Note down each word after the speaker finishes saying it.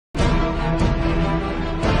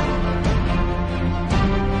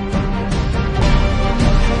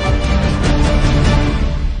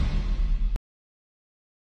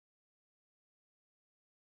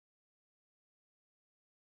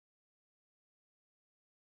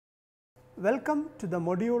Welcome to the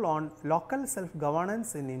module on local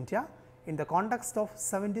self-governance in India in the context of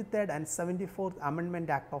 73rd and 74th Amendment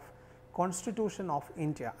Act of Constitution of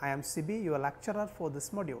India. I am Sibi, your lecturer for this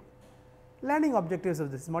module. Learning objectives of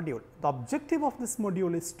this module. The objective of this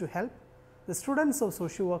module is to help the students of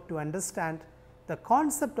social work to understand the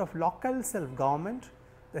concept of local self-government,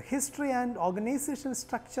 the history and organizational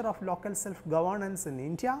structure of local self-governance in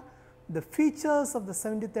India, the features of the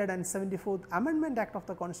 73rd and 74th Amendment Act of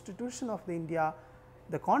the Constitution of India,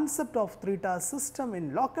 the concept of three-tier system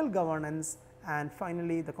in local governance, and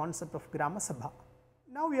finally, the concept of Grama Sabha.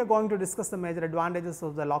 Now, we are going to discuss the major advantages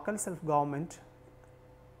of the local self-government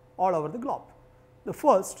all over the globe. The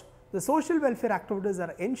first, the social welfare activities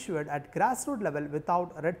are ensured at grassroots level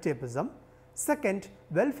without red tapeism. Second,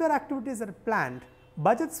 welfare activities are planned,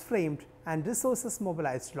 budgets framed and resources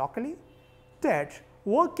mobilized locally. Third,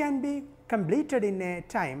 work can be completed in a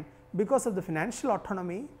time because of the financial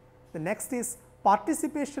autonomy. The next is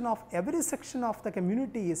participation of every section of the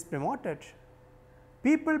community is promoted.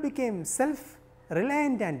 People became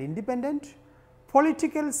self-reliant and independent.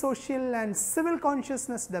 Political, social and civil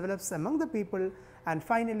consciousness develops among the people, and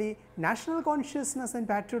finally, national consciousness and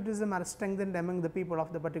patriotism are strengthened among the people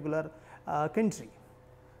of the particular country.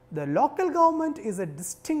 The local government is a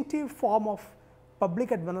distinctive form of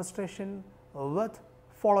public administration with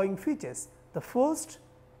following features. The first,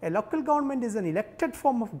 a local government is an elected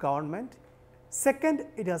form of government. Second,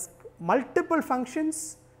 it has multiple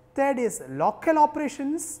functions. Third is local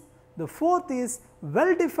operations. The fourth is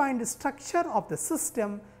well defined structure of the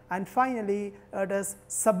system, and finally, it is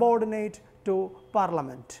subordinate to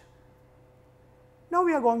parliament. Now,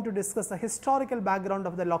 we are going to discuss the historical background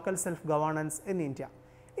of the local self-governance in India.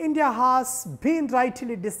 India has been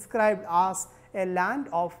rightly described as a land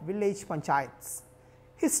of village panchayats.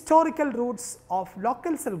 Historical roots of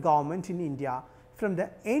local self-government in India from the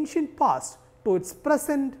ancient past to its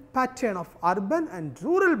present pattern of urban and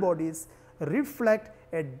rural bodies reflect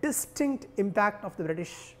a distinct impact of the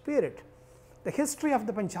British period. The history of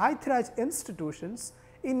the Panchayat Raj institutions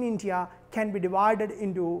in India can be divided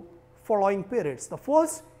into following periods. The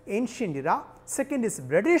first, ancient era, second is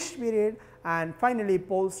British period, and finally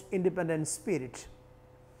post-independence period.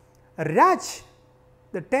 Raj,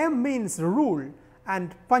 the term means rule,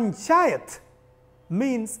 and Panchayat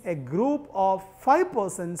means a group of 5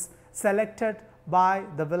 persons selected by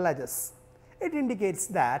the villages. It indicates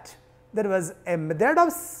that there was a method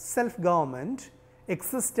of self-government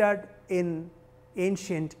existed in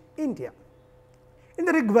ancient India. In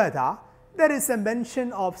the Rig Veda, there is a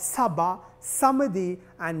mention of Sabha, Samiti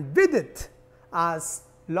and Vidit as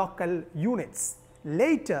local units.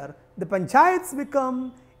 Later, the Panchayats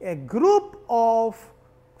become a group of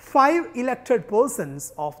 5 elected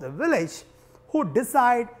persons of the village who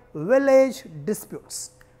decide village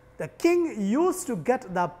disputes. The king used to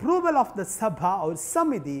get the approval of the Sabha or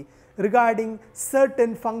Samiti regarding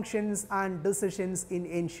certain functions and decisions in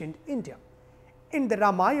ancient India. In the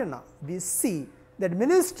Ramayana, we see that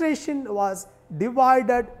administration was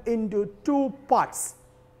divided into 2 parts,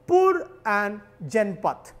 Pur and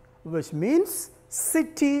Janpat, which means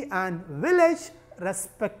city and village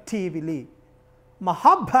respectively.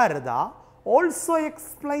 Mahabharata also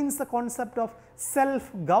explains the concept of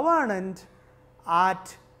self-government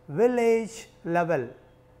at village level.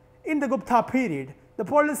 In the Gupta period, the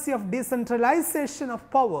policy of decentralization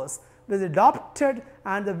of powers was adopted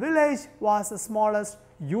and the village was the smallest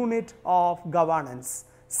unit of governance.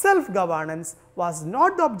 Self-governance was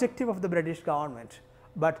not the objective of the British government,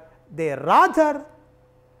 but they rather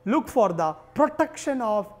looked for the protection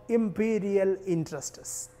of imperial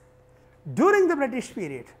interests. During the British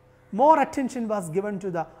period, more attention was given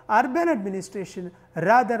to the urban administration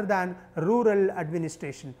rather than rural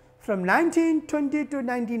administration. From 1920 to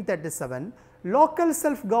 1937, local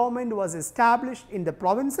self-government was established in the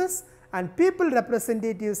provinces and people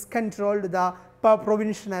representatives controlled the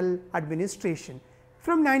provincial administration.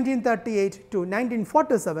 From 1938 to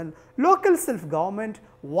 1947, local self-government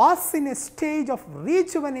was in a stage of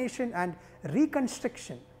rejuvenation and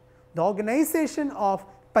reconstruction. The organization of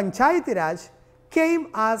Panchayat Raj came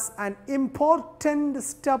as an important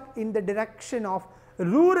step in the direction of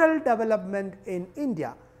rural development in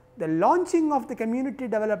India. The launching of the Community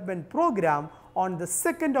Development Program on the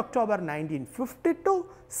 2nd October 1952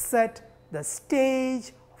 set the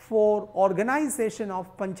stage for organization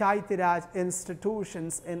of Panchayat Raj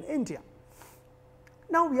institutions in India.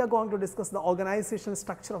 Now, we are going to discuss the organizational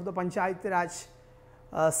structure of the Panchayat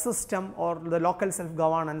Raj system or the local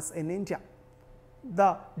self-governance in India.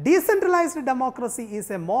 The decentralized democracy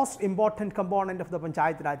is a most important component of the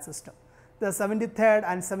Panchayat Raj system. the 73rd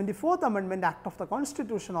and 74th Amendment Act of the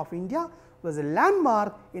Constitution of India was a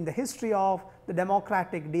landmark in the history of the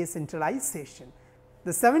democratic decentralization. The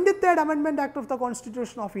 73rd Amendment Act of the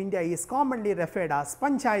Constitution of India is commonly referred as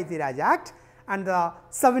Panchayati Raj Act, and the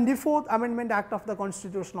 74th Amendment Act of the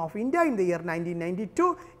Constitution of India in the year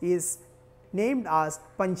 1992 is named as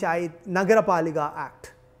Panchayat Nagarapalika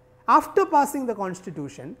Act. After passing the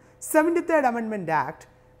Constitution, 73rd Amendment Act,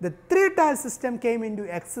 the three-tier system came into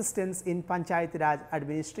existence in Panchayat Raj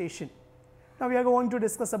administration. Now, we are going to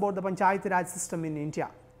discuss about the Panchayat Raj system in India.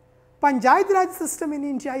 Panchayat Raj system in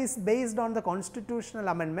India is based on the constitutional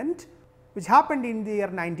amendment which happened in the year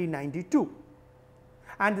 1992.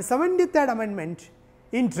 And the 73rd Amendment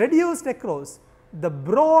introduced across the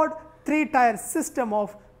broad three-tier system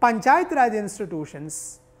of Panchayat Raj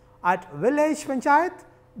institutions at village panchayat,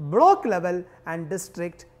 block level and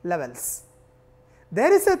district levels.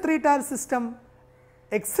 There is a three-tier system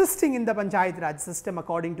existing in the Panchayat Raj system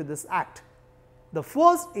according to this act. The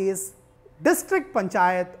first is district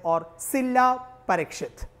panchayat or Silla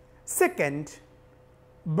Parikshit. Second,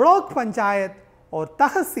 block panchayat or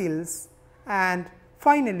Tahsils, and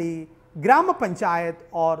finally, Grama Panchayat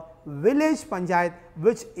or village panchayat,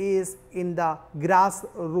 which is in the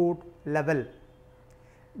grassroots level.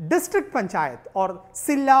 District Panchayat or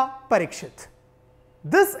Silla Parikshit.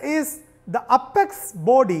 This is the apex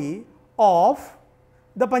body of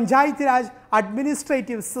the Panchayati Raj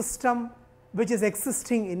administrative system which is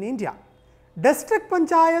existing in India. District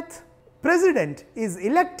Panchayat president is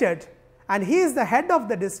elected and he is the head of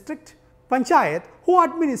the district panchayat who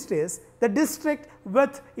administers the district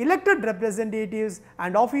with elected representatives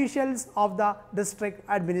and officials of the district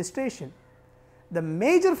administration. The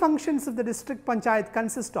major functions of the district panchayat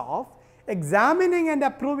consist of examining and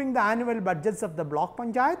approving the annual budgets of the block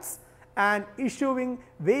panchayats and issuing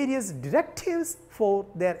various directives for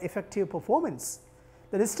their effective performance.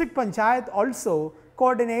 The district panchayat also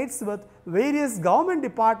coordinates with various government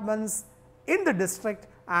departments in the district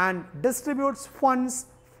and distributes funds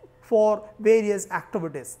for various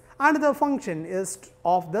activities. Another function is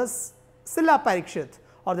of this Silla Parikshit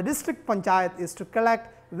or the district panchayat is to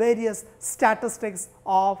collect various statistics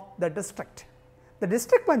of the district. The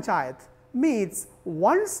district panchayat meets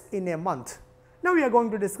once in a month. Now, we are going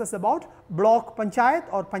to discuss about block panchayat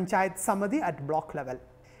or panchayat samadhi at block level.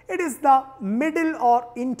 It is the middle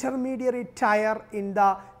or intermediary tier in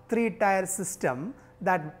the three-tier system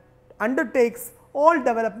that undertakes all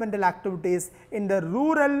developmental activities in the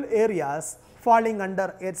rural areas falling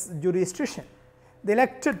under its jurisdiction. The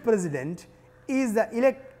elected president is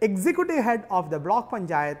the executive head of the block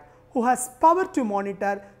panchayat who has power to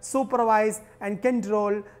monitor, supervise and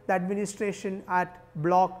control the administration at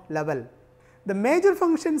block level. The major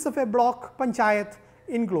functions of a block panchayat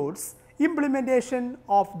includes implementation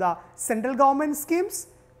of the central government schemes,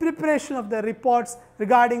 preparation of the reports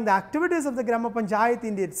regarding the activities of the Grama Panchayat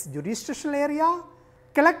in its jurisdictional area,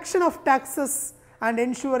 collection of taxes and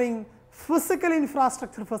ensuring physical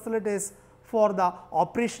infrastructure facilities for the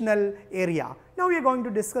operational area. Now, we are going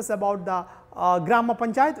to discuss about the Grama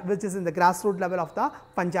Panchayat, which is in the grassroots level of the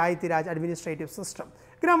Panchayati Raj administrative system.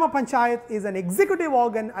 Grama Panchayat is an executive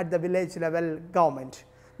organ at the village level government.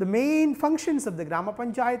 The main functions of the Grama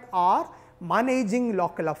Panchayat are managing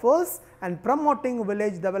local affairs and promoting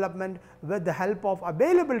village development with the help of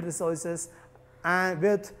available resources and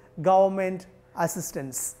with government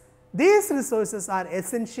assistance. These resources are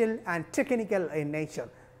essential and technical in nature.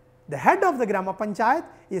 The head of the Grama Panchayat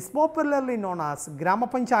is popularly known as Grama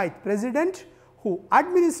Panchayat President, who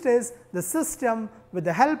administers the system with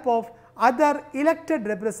the help of other elected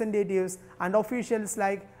representatives and officials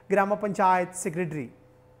like Grama Panchayat Secretary.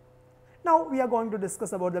 Now, we are going to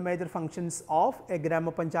discuss about the major functions of a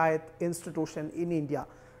Grama Panchayat institution in India.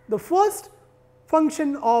 The first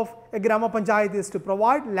function of a Grama Panchayat is to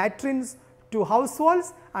provide latrines to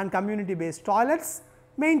households and community based toilets,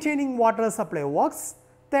 maintaining water supply works.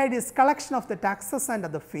 Third is collection of the taxes and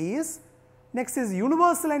other fees. Next is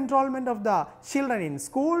universal enrollment of the children in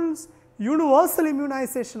schools, universal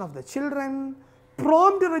immunization of the children,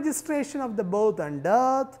 prompt registration of the birth and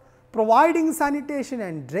death, providing sanitation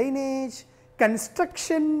and drainage,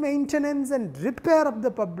 construction, maintenance and repair of the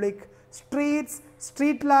public streets,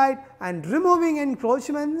 street light and removing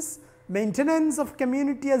encroachments, maintenance of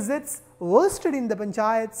community assets vested in the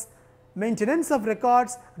panchayats, maintenance of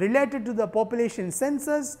records related to the population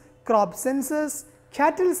census, crop census,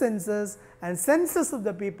 cattle census and census of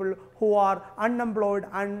the people who are unemployed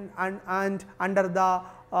and under the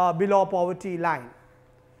below poverty line.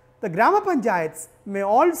 The Grama Panchayats may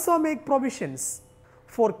also make provisions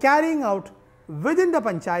for carrying out within the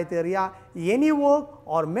panchayat area any work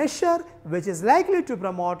or measure which is likely to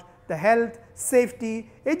promote the health, safety,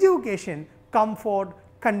 education, comfort,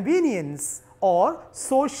 convenience or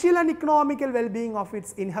social and economical well-being of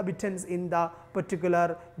its inhabitants in the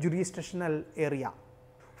particular jurisdictional area.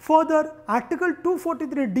 Further, Article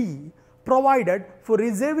 243D provided for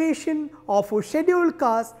reservation of scheduled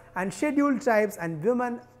castes and scheduled tribes and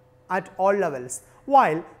women at all levels,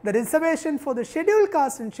 while the reservation for the scheduled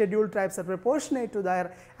castes and scheduled tribes are proportionate to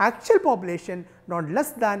their actual population. Not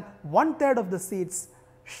less than 1/3 of the seats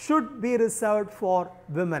should be reserved for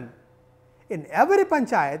women. In every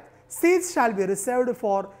panchayat, seats shall be reserved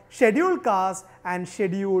for scheduled castes and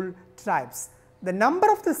scheduled tribes. The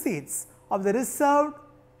number of the seats of the reserved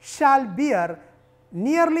shall bear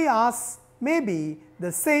nearly as may be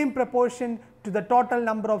the same proportion to the total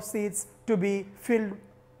number of seats to be filled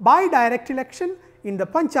by direct election in the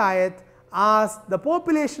panchayat as the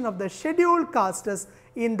population of the scheduled castes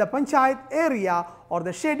in the panchayat area or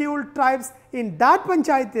the scheduled tribes in that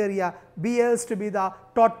panchayat area bears to be the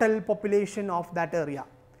total population of that area.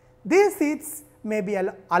 These seats may be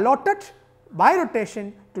allotted by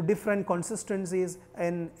rotation to different constituencies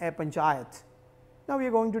in a panchayat. Now, we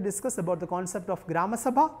are going to discuss about the concept of Grama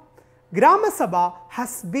Sabha. Grama Sabha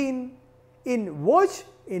has been in vogue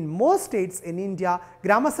in most states in India.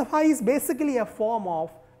 Grama Sabha is basically a form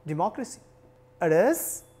of democracy. It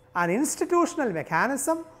is an institutional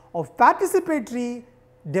mechanism of participatory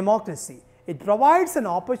democracy. It provides an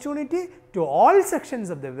opportunity to all sections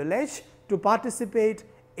of the village to participate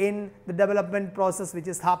in the development process which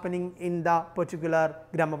is happening in the particular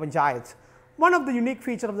Grama Panchayat. One of the unique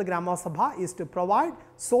features of the Grama Sabha is to provide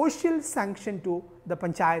social sanction to the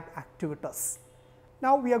panchayat activities.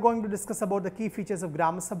 Now, we are going to discuss about the key features of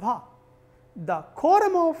Grama Sabha. The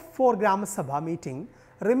quorum for Grama Sabha meeting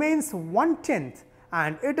remains 1/10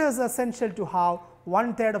 and it is essential to have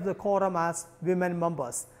 1/3 of the quorum as women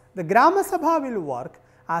members. The Grama Sabha will work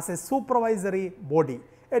as a supervisory body.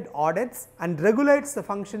 It audits and regulates the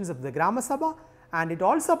functions of the Grama Sabha and it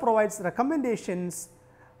also provides recommendations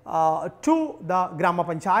to the Grama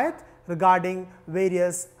Panchayat regarding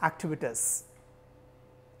various activities.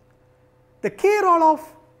 The key role of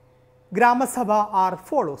Grama Sabha are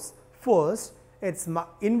follows. First, its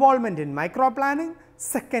involvement in micro planning.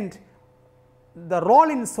 Second, the role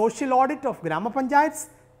in social audit of Grama Panchayats.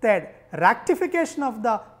 Third, rectification of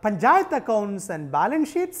the Panchayat accounts and balance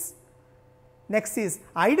sheets. Next is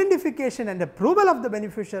identification and approval of the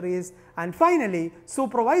beneficiaries, and finally,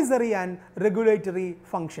 supervisory and regulatory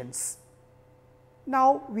functions.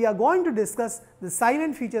 Now, we are going to discuss the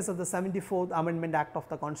silent features of the 74th Amendment Act of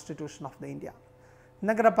the Constitution of the India.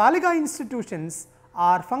 Nagarapalika institutions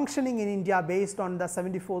are functioning in India based on the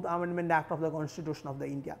 74th Amendment Act of the Constitution of the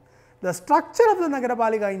India. The structure of the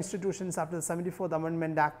Nagarapalika institutions after the 74th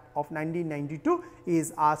Amendment Act of 1992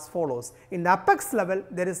 is as follows. In the apex level,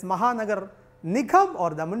 there is Mahanagar Nigam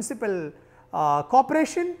or the municipal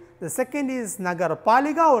corporation, the second is Nagar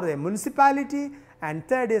Palika or a municipality, and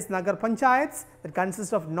third is Nagar Panchayats that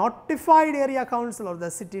consists of notified area council or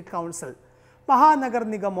the city council. Mahanagar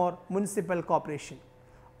Nigam or municipal corporation.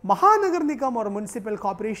 Mahanagar Nigam or municipal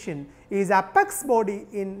corporation is apex body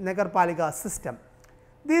in Nagar Palika system.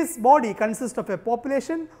 This body consists of a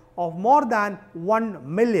population of more than 1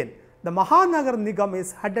 million. The Mahanagar Nigam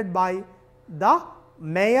is headed by the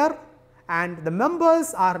mayor and the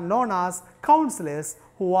members are known as councillors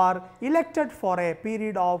who are elected for a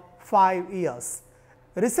period of 5 years.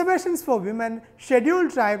 Reservations for women,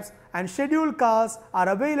 scheduled tribes and scheduled castes are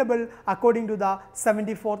available according to the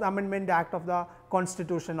 74th Amendment Act of the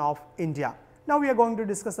Constitution of India. Now, we are going to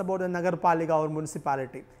discuss about the Nagar Palika or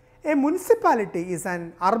municipality. A municipality is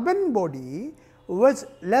an urban body which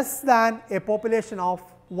less than a population of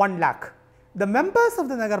 1 lakh. The members of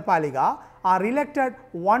the Nagar Palika are elected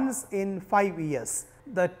once in 5 years.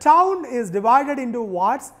 The town is divided into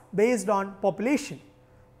wards based on population.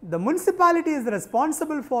 The municipality is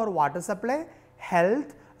responsible for water supply,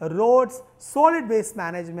 health, roads, solid waste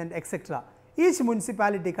management, etc. Each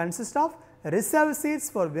municipality consists of reserved seats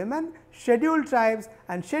for women, scheduled tribes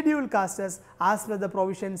and scheduled castes as per the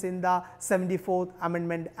provisions in the 74th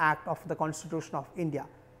Amendment Act of the Constitution of India.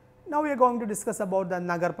 Now, we are going to discuss about the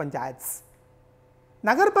Nagar Panchayats.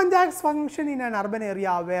 Nagar Panchayats function in an urban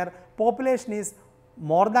area where population is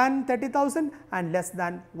more than 30,000 and less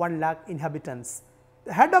than 1 lakh inhabitants.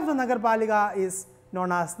 The head of the Nagar Palika is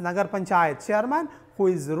known as Nagar Panchayat chairman, who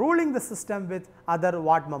is ruling the system with other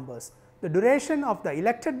ward members. The duration of the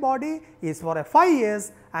elected body is for 5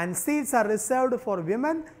 years and seats are reserved for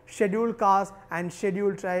women, scheduled caste and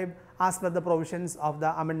scheduled tribe as per the provisions of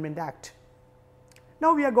the Amendment Act.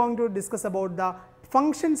 Now, we are going to discuss about the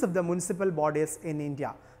functions of the municipal bodies in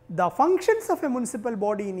India. The functions of a municipal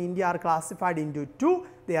body in India are classified into two.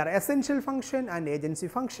 They are essential function and agency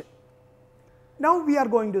function. Now, we are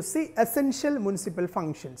going to see essential municipal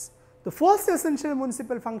functions. The first essential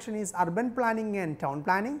municipal function is urban planning and town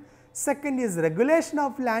planning. Second is regulation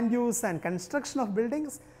of land use and construction of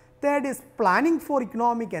buildings. Third is planning for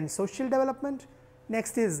economic and social development.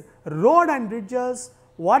 Next is road and bridges,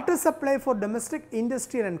 water supply for domestic,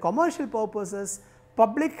 industrial and commercial purposes,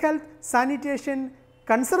 public health, sanitation,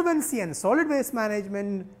 conservancy and solid waste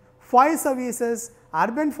management, fire services,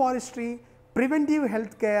 urban forestry, preventive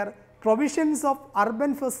health care, provisions of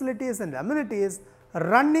urban facilities and amenities,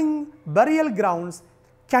 running burial grounds,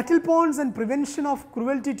 cattle ponds and prevention of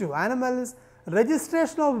cruelty to animals,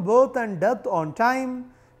 registration of birth and death on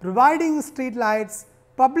time, providing street lights,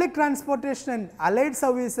 public transportation and allied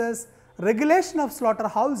services, regulation of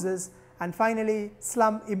slaughterhouses, and finally,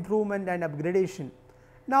 slum improvement and upgradation.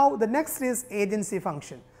 Now, the next is agency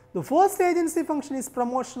function. The first agency function is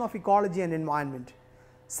promotion of ecology and environment.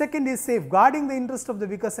 Second is safeguarding the interest of the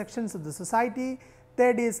weaker sections of the society.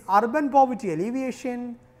 Third is urban poverty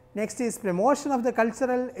alleviation. Next is promotion of the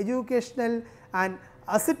cultural, educational and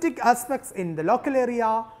aesthetic aspects in the local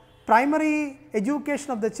area, primary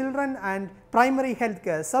education of the children and primary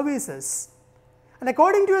healthcare services. And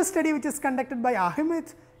according to a study which is conducted by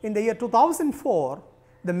Ahmed in the year 2004,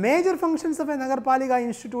 the major functions of a Nagarpalika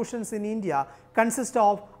institutions in India consist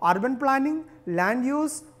of urban planning, land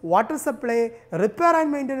use, water supply, repair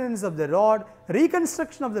and maintenance of the road,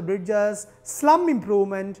 reconstruction of the bridges, slum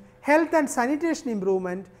improvement, health and sanitation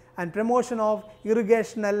improvement and promotion of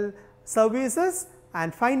irrigational services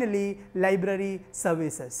and finally, library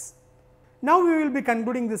services. Now, we will be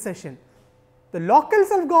concluding this session. The local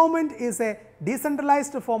self-government is a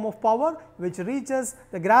decentralized form of power which reaches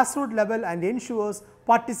the grassroots level and ensures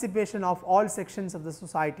participation of all sections of the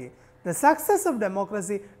society. The success of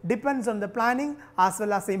democracy depends on the planning as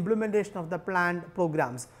well as the implementation of the planned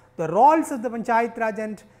programs. The roles of the Panchayat Raj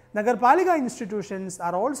and Nagarpalika institutions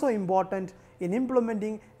are also important in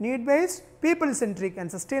implementing need-based, people-centric and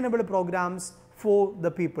sustainable programs for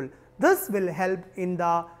the people. This will help in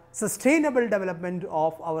the sustainable development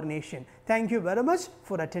of our nation. Thank you very much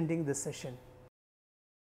for attending this session.